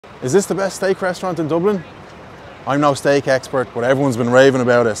Is this the best steak restaurant in Dublin? I'm no steak expert, but everyone's been raving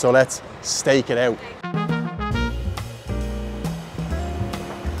about it, so let's stake it out.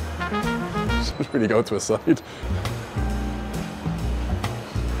 Should really go to a side.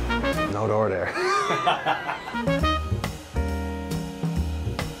 No door there.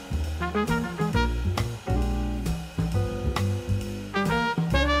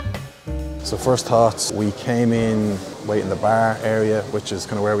 So first thoughts, we came in, wait in the bar area, which is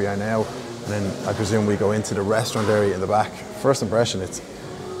kind of where we are now, and then I presume we go into the restaurant area in the back. First impression, it's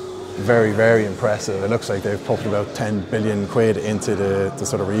very, very impressive. It looks like they've pumped about 10 billion quid into the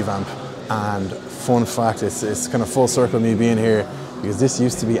sort of revamp. And fun fact, it's kind of full circle me being here, because this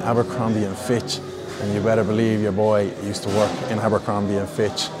used to be Abercrombie and Fitch, and you better believe your boy used to work in Abercrombie and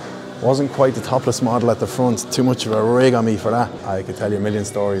Fitch. Wasn't quite the topless model at the front, too much of a rig on me for that. I could tell you a million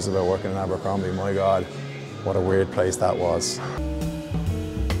stories about working in Abercrombie, my God, what a weird place that was.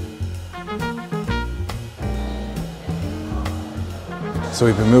 So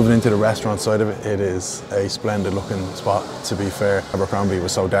we've been moving into the restaurant side of it. It is a splendid looking spot, to be fair. Abercrombie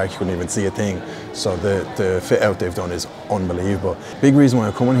was so dark you couldn't even see a thing. So the fit out they've done is unbelievable. Big reason why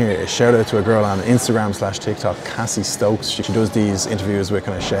I'm coming here is shout out to a girl on Instagram/TikTok, Cassie Stokes. She does these interviews with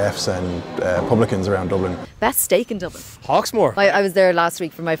kind of chefs and publicans around Dublin. Best steak in Dublin? Hawksmoor. I was there last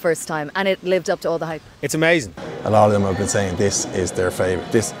week for my first time and it lived up to all the hype. It's amazing. A lot of them have been saying this is their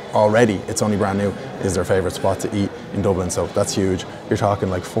favourite. This already, it's only brand new, is their favourite spot to eat in Dublin, so that's huge. You're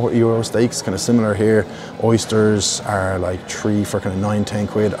talking like €40 steaks, kind of similar here. Oysters are like 3 for kind of 9-10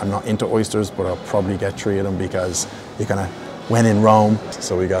 quid. I'm not into oysters, but I'll probably get 3 of them because you kind of when in Rome.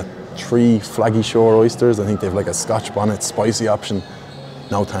 So we got 3 Flaggy Shore oysters. I think they've like a Scotch bonnet spicy option.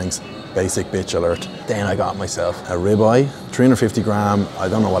 No thanks. Basic bitch alert. Then I got myself a ribeye, 350 gram. I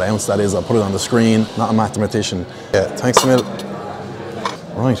don't know what ounce that is. I'll put it on the screen. Not a mathematician. Yeah, thanks a mil.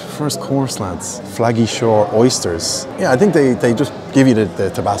 Right, first course, lads. Flaggy Shore oysters. Yeah, I think they just give you the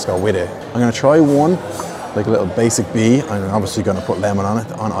Tabasco with it. I'm gonna try one, like a little basic B. I'm obviously gonna put lemon on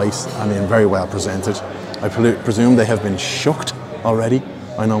it, on ice. I mean, very well presented. I presume they have been shooked already.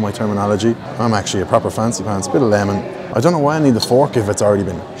 I know my terminology. I'm actually a proper fancy pants, bit of lemon. I don't know why I need the fork if it's already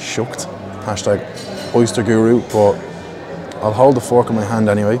been shooked. Hashtag oyster guru, but I'll hold the fork in my hand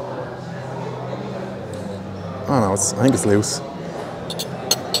anyway. Oh no, I think it's loose.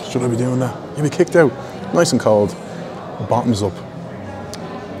 Should I be doing that? You'll be kicked out. Nice and cold. Bottoms up.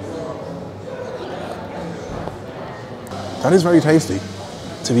 That is very tasty,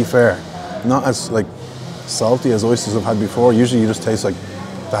 to be fair. Not as like salty as oysters I've had before. Usually you just taste like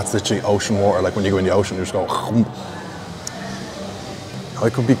that's literally ocean water. Like when you go in the ocean, you just go. I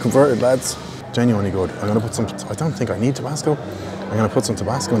could be converted, lads. Genuinely good. I'm gonna put some. I don't think I need Tabasco. I'm gonna put some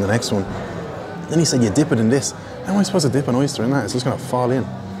Tabasco in the next one. Then he said you dip it in this. How am I supposed to dip an oyster in that? It's just gonna fall in.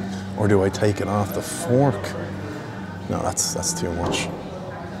 Or do I take it off the fork? No, that's too much.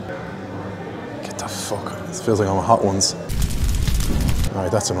 Get the fuck. It feels like I'm a Hot Ones. All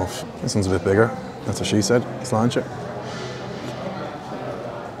right, that's enough. This one's a bit bigger. That's what she said. Slanch it.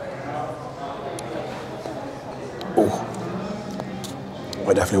 Oh.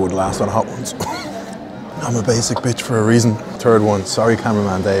 I definitely would last on Hot Ones. I'm a basic bitch for a reason. Third one. Sorry,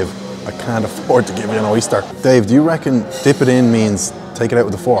 cameraman Dave. I can't afford to give you an oyster. Dave, do you reckon dip it in means take it out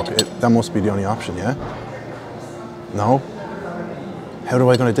with a fork? That must be the only option, yeah? No? How do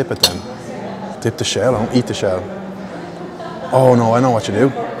I gonna dip it then? Dip the shell, I don't eat the shell. Oh no, I know what you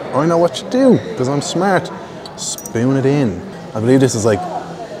do. I know what you do, because I'm smart. Spoon it in. I believe this is like,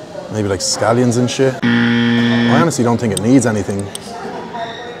 maybe like scallions and shit. I honestly don't think it needs anything.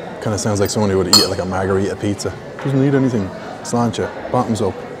 Kind of sounds like someone who would eat like a margarita pizza. Doesn't need anything. Slanch it, bottoms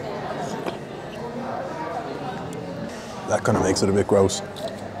up. That kind of makes it a bit gross.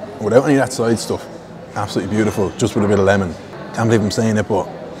 Without any of that side stuff, absolutely beautiful, just with a bit of lemon. Can't believe I'm saying it, but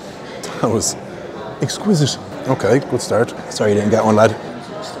that was exquisite. Okay, good start. Sorry you didn't get one, lad.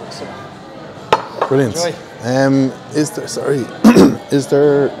 Brilliant. Is there, sorry, is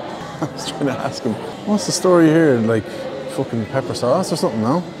there, I was trying to ask him, what's the story here? Like fucking pepper sauce or something,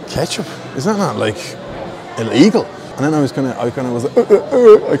 no? Ketchup, is that not like illegal? And then I kind of was like,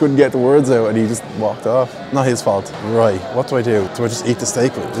 I couldn't get the words out and he just walked off. Not his fault. Right, what do? Do I just eat the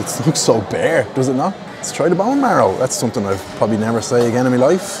steak? It looks so bare, does it not? Let's try the bone marrow. That's something I'll probably never say again in my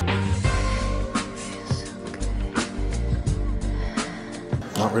life.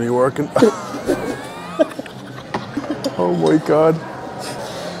 Not really working. Oh my God.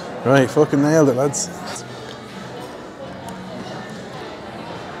 Right, fucking nailed it, lads.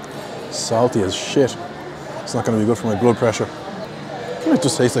 Salty as shit. It's not going to be good for my blood pressure. It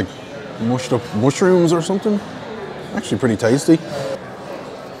just tastes like mushed up mushrooms or something. Actually pretty tasty.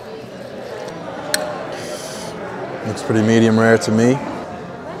 Looks pretty medium rare to me.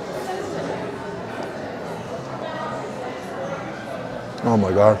 Oh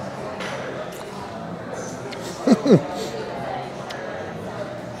my God.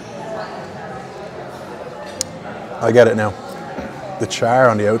 I get it now. The char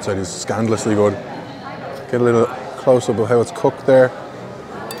on the outside is scandalously good. Get a little close up of how it's cooked there.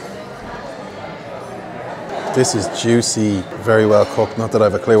 This is juicy, very well cooked. Not that I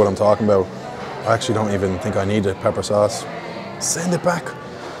have a clue what I'm talking about. I actually don't even think I need a pepper sauce. Send it back.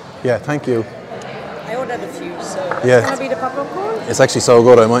 Yeah, thank you. I ordered a few, so yeah. it's gonna be the popcorn. It's actually so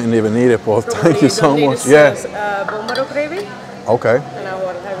good I mightn't even need it, but Probably thank you so much. Sauce, Yeah. bone marrow gravy, Okay. and I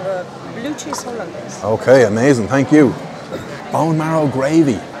will have a blue cheese hollandaise. Okay, amazing. Thank you. Bone marrow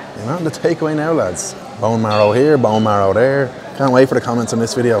gravy. You're not in the takeaway now, lads. Bone marrow here, bone marrow there. Can't wait for the comments on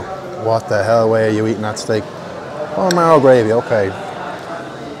this video. What the hell way are you eating that steak? Bone marrow gravy, okay.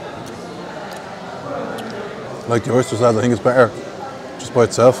 Like the oysters, lads, I think it's better just by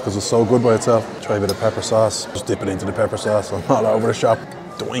itself because it's so good by itself. Try a bit of pepper sauce. Just dip it into the pepper sauce. I'm all over the shop.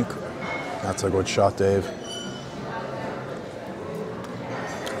 Doink. That's a good shot, Dave.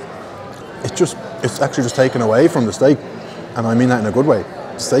 It's actually just taken away from the steak. And I mean that in a good way.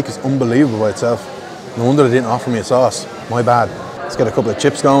 The steak is unbelievable by itself. No wonder they didn't offer me a sauce. My bad. Let's get a couple of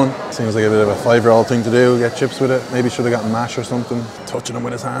chips going. Seems like a bit of a 5-year-old thing to do, get chips with it. Maybe should have gotten mash or something. Touching them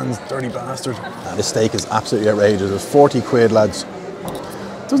with his hands, dirty bastard. And this steak is absolutely outrageous. It's 40 quid, lads.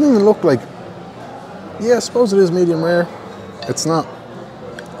 Doesn't even look like, yeah, I suppose it is medium rare. It's not,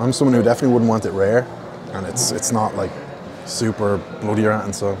 I'm someone who definitely wouldn't want it rare. And it's not like super bloody or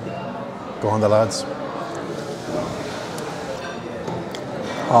anything, so go on the lads.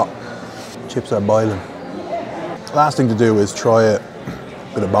 Hot. Chips are boiling. Last thing to do is try it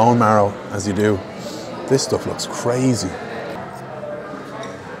with a bone marrow as you do. This stuff looks crazy.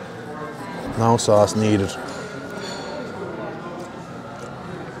 No sauce needed.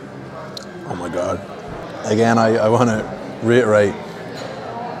 Oh my God. Again, I want to reiterate,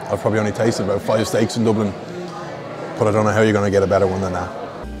 I've probably only tasted about 5 steaks in Dublin, but I don't know how you're going to get a better one than that.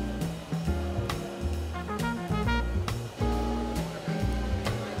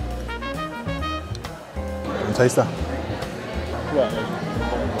 Taste that?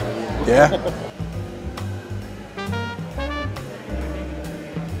 Yeah.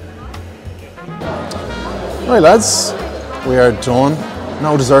 Right lads, we are done.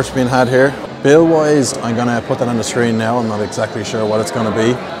 No desserts being had here. Bill wise, I'm gonna put that on the screen now. I'm not exactly sure what it's gonna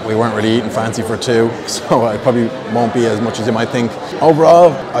be. We weren't really eating fancy for 2, so it probably won't be as much as you might think.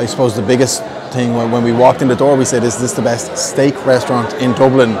 Overall, I suppose the biggest thing when we walked in the door, we said, is this the best steak restaurant in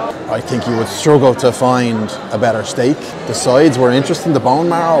Dublin? I think you would struggle to find a better steak. The sides were interesting. The bone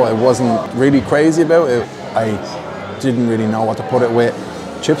marrow, I wasn't really crazy about it. I didn't really know what to put it with.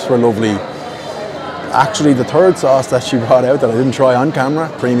 Chips were lovely. Actually, the third sauce that she brought out that I didn't try on camera,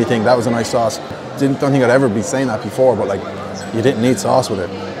 creamy thing, that was a nice sauce. Don't think I'd ever be saying that before, but like, you didn't need sauce with it.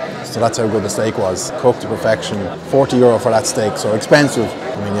 So that's how good the steak was. Cooked to perfection. €40 for that steak, so expensive.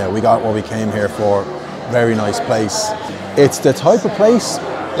 I mean, yeah, we got what we came here for. Very nice place. It's the type of place,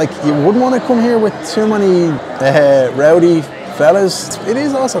 like, you wouldn't want to come here with too many rowdy fellas. It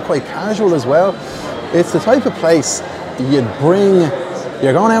is also quite casual as well. It's the type of place you'd bring,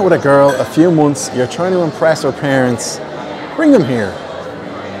 you're going out with a girl a few months, you're trying to impress her parents, bring them here.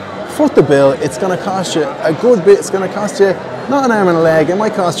 Foot the bill, it's going to cost you a good bit. It's going to cost you not an arm and a leg, it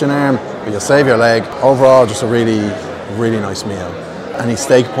might cost you an arm, but you'll save your leg. Overall, just a really, really nice meal. Any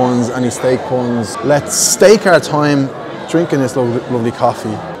steak puns, any steak puns. Let's stake our time drinking this lovely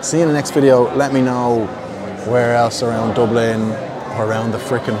coffee. See you in the next video. Let me know where else around Dublin or around the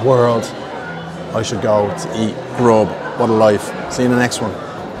frickin' world I should go to eat grub. What a life. See you in the next one.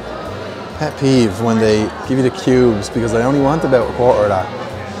 Pet peeve when they give you the cubes because I only want about a quarter of that.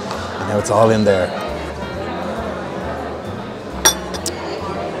 And now it's all in there.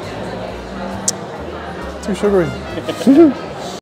 Too sugary.